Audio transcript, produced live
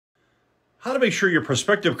How to make sure your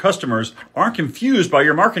prospective customers aren't confused by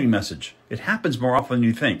your marketing message. It happens more often than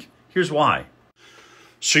you think. Here's why.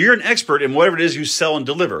 So you're an expert in whatever it is you sell and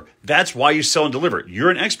deliver. That's why you sell and deliver. You're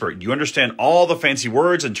an expert. You understand all the fancy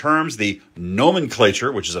words and terms, the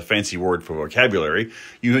nomenclature, which is a fancy word for vocabulary.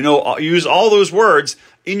 You use all those words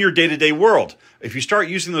in your day-to-day world. If you start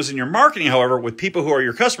using those in your marketing, however, with people who are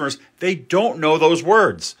your customers, they don't know those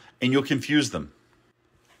words, and you'll confuse them.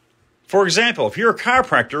 For example, if you're a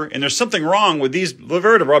chiropractor and there's something wrong with these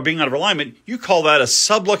vertebrae being out of alignment, you call that a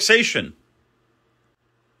subluxation.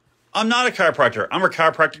 I'm not a chiropractor. I'm a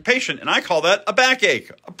chiropractic patient, and I call that a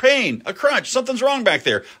backache, a pain, a crunch. Something's wrong back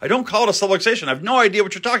there. I don't call it a subluxation. I have no idea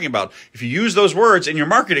what you're talking about. If you use those words in your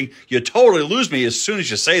marketing, you totally lose me as soon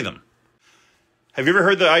as you say them. Have you ever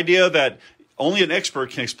heard the idea that only an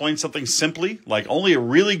expert can explain something simply? Like only a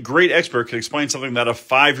really great expert can explain something that a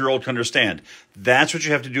 5-year-old can understand. That's what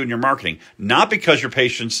you have to do in your marketing. Not because your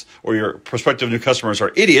patients or your prospective new customers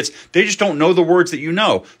are idiots. They just don't know the words that you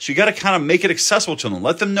know. So you got to kind of make it accessible to them.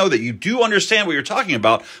 Let them know that you do understand what you're talking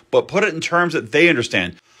about, but put it in terms that they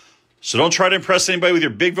understand. So don't try to impress anybody with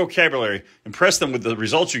your big vocabulary. Impress them with the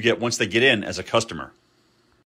results you get once they get in as a customer.